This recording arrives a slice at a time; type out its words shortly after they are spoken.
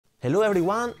Hello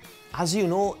everyone! As you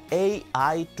know,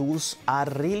 AI tools are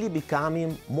really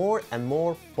becoming more and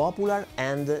more popular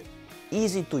and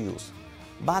easy to use.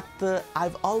 But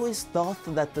I've always thought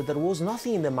that there was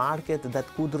nothing in the market that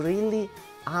could really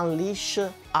unleash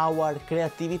our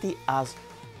creativity as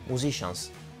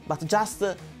musicians, but just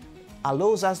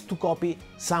allows us to copy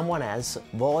someone else's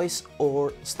voice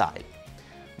or style.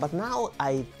 But now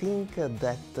I think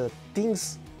that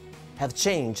things have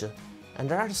changed, and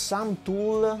there are some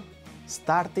tools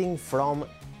starting from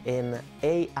an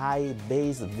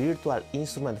AI-based virtual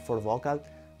instrument for vocal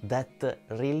that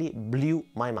really blew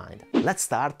my mind. Let's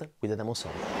start with the demo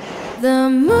song. The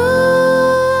moon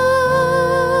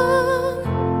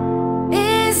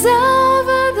is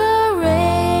over the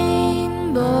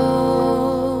rainbow,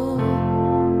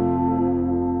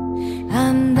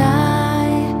 and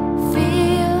I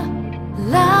feel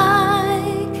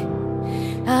like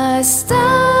a star.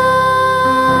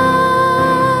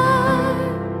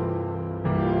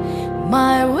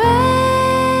 My way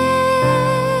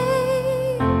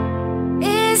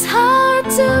is hard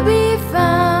to be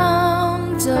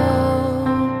found, oh.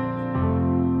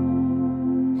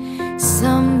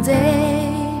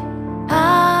 Someday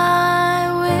I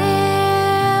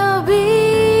will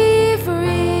be free,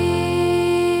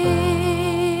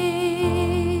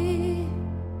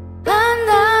 and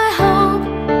I hope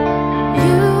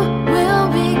you will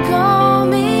be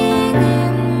coming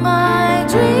in my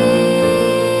dreams.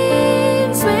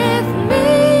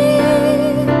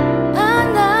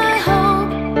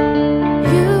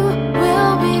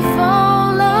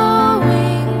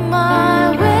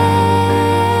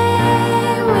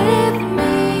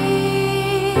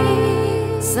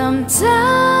 Sometimes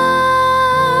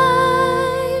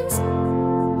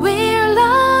we're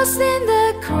lost in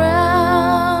the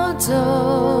crowd,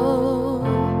 oh.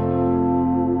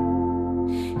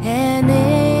 An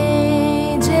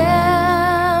angel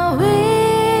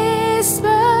whisper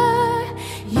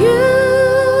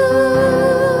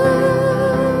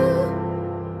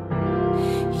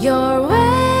your way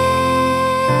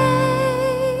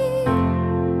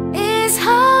is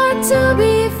hard to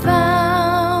be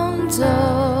found, oh.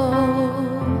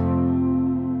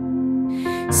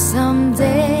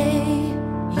 Someday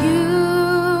you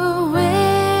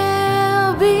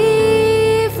will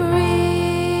be free.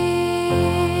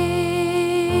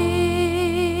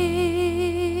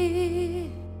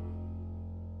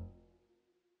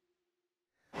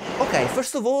 Okay,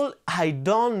 first of all, I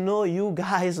don't know you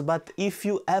guys, but if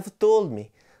you have told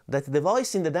me that the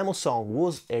voice in the demo song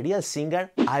was a real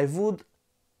singer, I would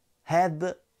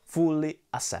have fully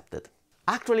accepted.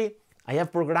 Actually, I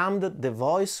have programmed the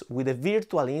voice with a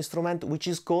virtual instrument which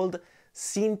is called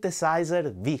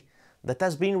Synthesizer V, that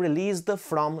has been released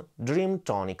from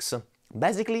Dreamtonics.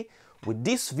 Basically, with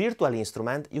this virtual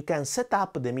instrument you can set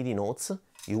up the MIDI notes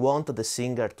you want the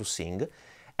singer to sing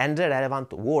and the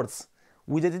relevant words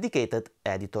with a dedicated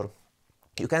editor.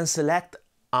 You can select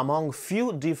among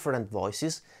few different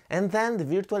voices, and then the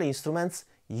virtual instruments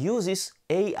uses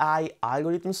AI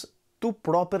algorithms to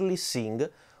properly sing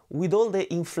with all the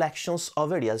inflections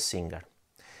of a real singer.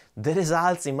 The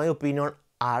results, in my opinion,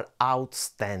 are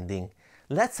outstanding.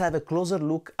 Let's have a closer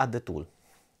look at the tool.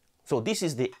 So this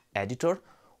is the editor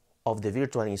of the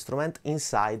virtual instrument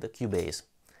inside Cubase.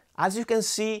 As you can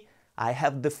see, I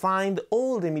have defined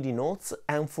all the MIDI notes,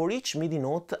 and for each MIDI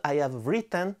note I have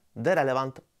written the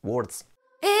relevant words.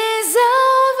 Is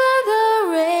over the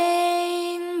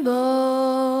rainbow.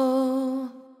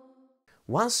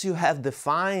 Once you have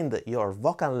defined your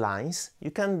vocal lines, you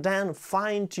can then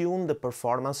fine-tune the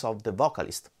performance of the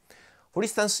vocalist. For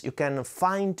instance, you can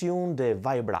fine-tune the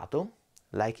vibrato,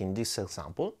 like in this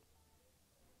example.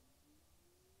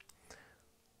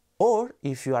 Or,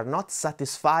 if you are not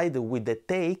satisfied with the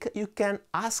take, you can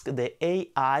ask the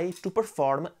AI to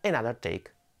perform another take,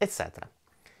 etc.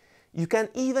 You can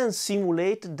even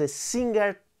simulate the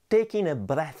singer taking a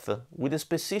breath with a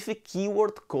specific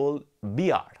keyword called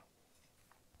BR.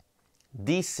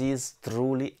 This is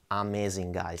truly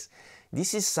amazing, guys.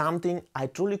 This is something I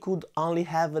truly could only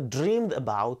have dreamed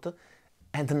about,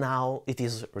 and now it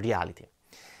is reality.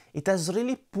 It has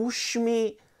really pushed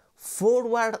me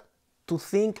forward to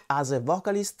think as a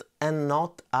vocalist and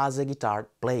not as a guitar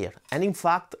player. And in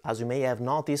fact, as you may have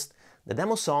noticed, the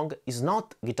demo song is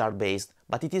not guitar-based,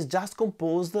 but it is just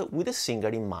composed with a singer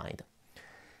in mind.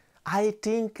 I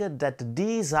think that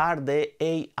these are the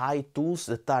AI tools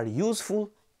that are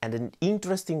useful and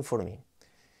interesting for me.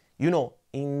 You know,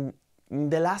 in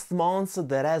the last months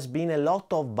there has been a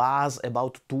lot of buzz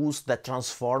about tools that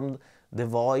transformed the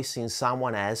voice in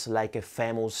someone else, like a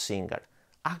famous singer.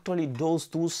 Actually, those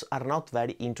tools are not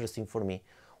very interesting for me.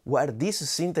 where this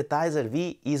Synthesizer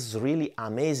V is really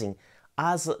amazing,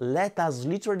 as let us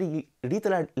literally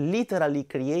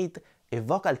create a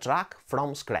vocal track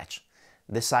from scratch,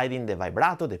 deciding the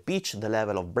vibrato, the pitch, the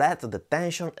level of breath, the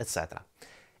tension, etc.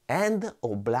 and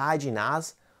obliging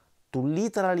us to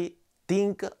literally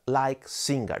think like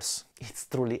singers. It's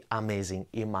truly amazing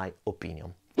in my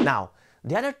opinion. Now,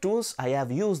 the other tools I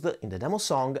have used in the demo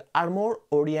song are more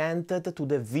oriented to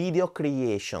the video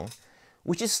creation,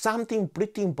 which is something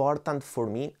pretty important for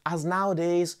me, as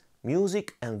nowadays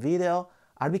music and video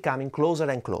are becoming closer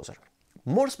and closer.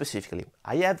 More specifically,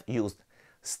 I have used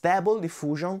Stable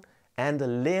Diffusion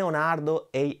and Leonardo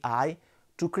AI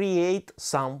to create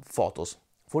some photos.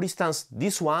 For instance,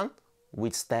 this one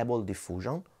with Stable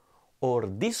Diffusion or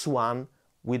this one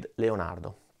with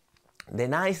Leonardo. The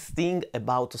nice thing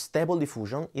about Stable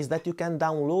Diffusion is that you can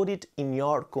download it in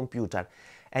your computer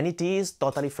and it is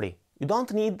totally free. You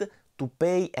don't need to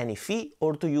pay any fee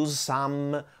or to use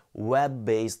some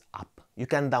web-based app. You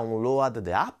can download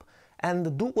the app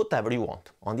and do whatever you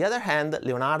want. On the other hand,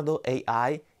 Leonardo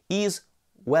AI is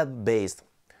web-based.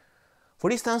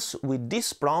 For instance, with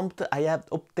this prompt I have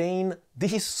obtained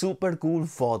this super cool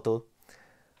photo.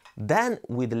 Then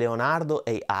with Leonardo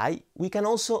AI we can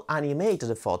also animate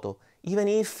the photo, even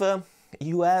if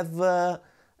you have,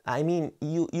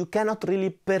 you cannot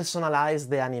really personalize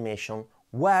the animation,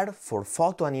 where for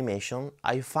photo animation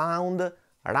I found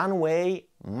Runway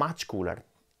much cooler.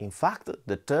 In fact,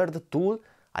 the third tool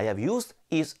I have used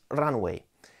is Runway,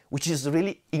 which is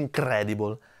really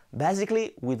incredible.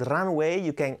 Basically, with Runway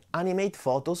you can animate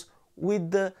photos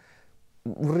with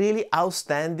really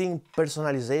outstanding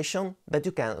personalization that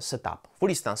you can set up. For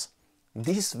instance,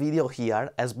 this video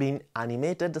here has been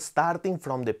animated starting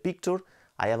from the picture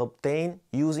I have obtained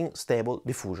using Stable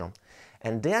Diffusion.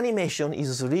 And the animation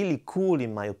is really cool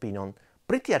in my opinion,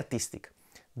 pretty artistic.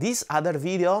 This other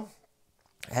video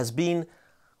has been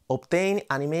obtained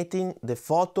animating the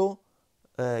photo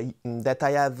that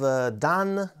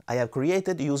I have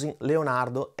created using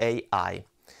Leonardo AI,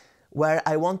 where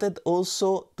I wanted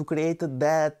also to create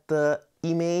that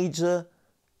image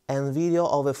and video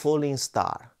of a falling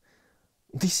star.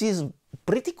 This is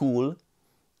pretty cool,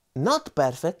 not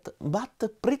perfect,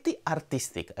 but pretty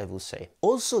artistic, I would say.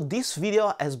 Also, this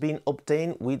video has been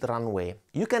obtained with Runway.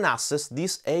 You can access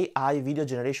this AI video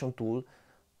generation tool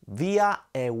via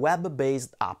a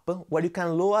web-based app where you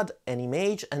can load an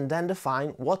image and then define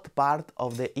what part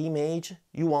of the image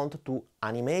you want to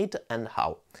animate and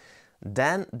how.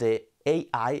 Then the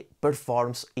AI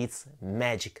performs its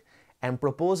magic and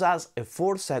proposes us a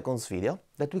 4 seconds video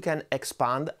that we can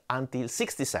expand until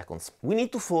 60 seconds. We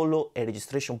need to follow a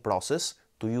registration process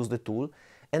to use the tool,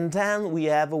 and then we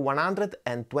have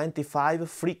 125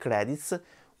 free credits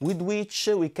with which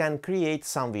we can create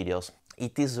some videos.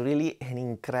 It is really an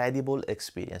incredible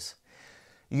experience.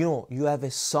 You know, you have a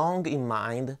song in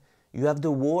mind, you have the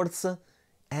words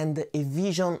and a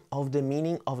vision of the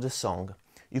meaning of the song.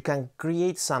 You can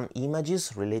create some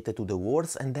images related to the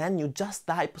words and then you just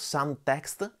type some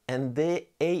text and the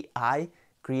AI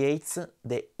creates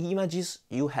the images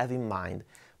you have in mind,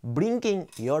 bringing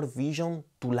your vision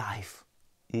to life.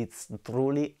 It's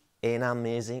truly an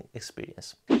amazing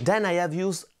experience. Then I have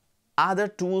used other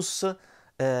tools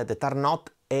that are not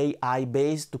AI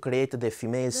based to create the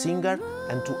female singer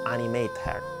and to animate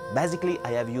her. Basically,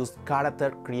 I have used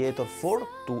Character Creator 4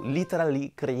 to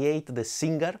literally create the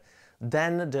singer,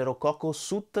 then the Rokoko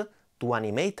suit to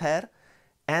animate her,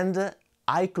 and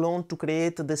iClone to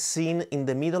create the scene in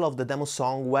the middle of the demo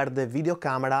song where the video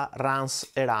camera runs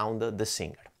around the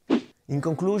singer. In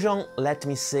conclusion, let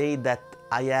me say that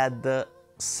I had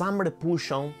some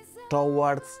repulsion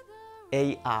towards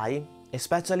AI,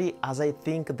 especially as I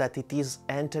think that it is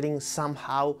entering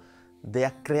somehow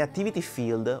the creativity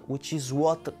field, which is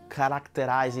what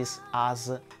characterizes us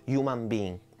as human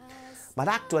beings. But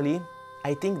actually,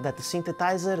 I think that the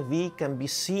Synthesizer V can be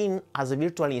seen as a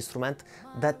virtual instrument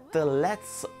that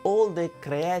lets all the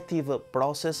creative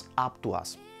process up to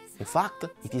us. In fact,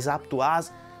 it is up to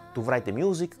us to write the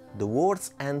music, the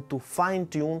words, and to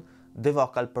fine-tune the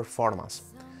vocal performance.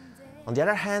 On the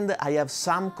other hand, I have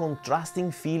some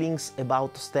contrasting feelings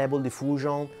about Stable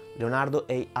Diffusion, Leonardo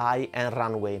AI and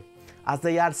Runway, as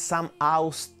they are somehow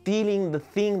stealing the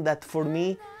thing that for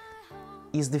me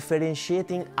is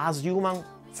differentiating us humans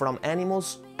from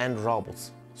animals and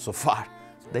robots so far,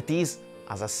 that is,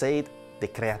 as I said, the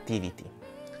creativity.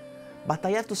 But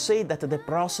I have to say that the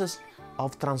process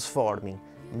of transforming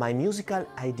my musical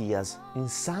ideas in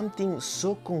something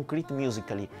so concrete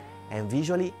musically and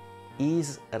visually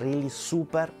is really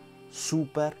super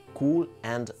cool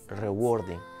and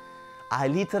rewarding. I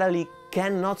literally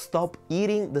cannot stop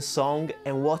hearing the song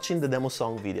and watching the demo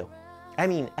song video. I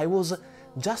mean, I was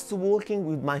just walking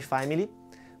with my family,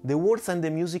 the words and the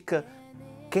music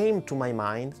came to my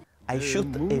mind. I shoot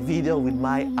a video with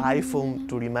my iPhone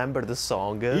to remember the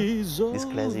song, this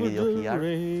crazy video here.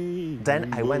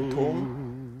 Then I went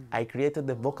home, I created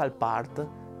the vocal part,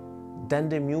 then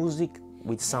the music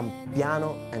with some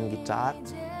piano and guitar.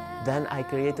 Then I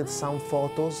created some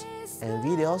photos and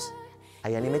videos,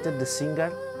 I animated the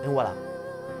singer, and voila!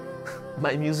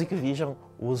 My music vision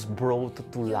was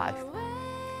brought to life.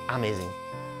 Amazing!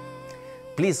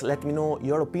 Please let me know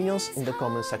your opinions in the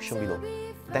comment section below.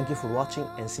 Thank you for watching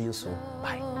and see you soon.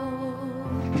 Bye!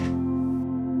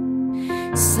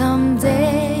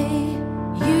 Someday